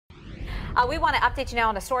We want to update you now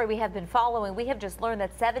on a story we have been following. We have just learned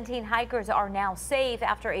that 17 hikers are now safe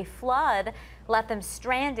after a flood left them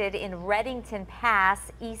stranded in Redington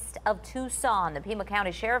Pass east of Tucson. The Pima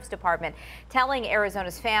County Sheriff's Department telling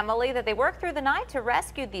Arizona's family that they worked through the night to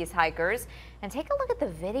rescue these hikers. And take a look at the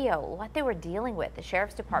video, what they were dealing with. The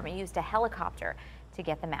Sheriff's Department used a helicopter to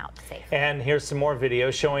get them out safe. And here's some more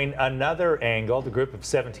video showing another angle. The group of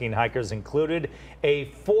 17 hikers included a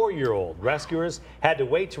 4-year-old. Rescuers had to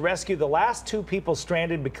wait to rescue the last 2 people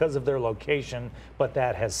stranded because of their location, but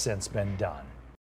that has since been done.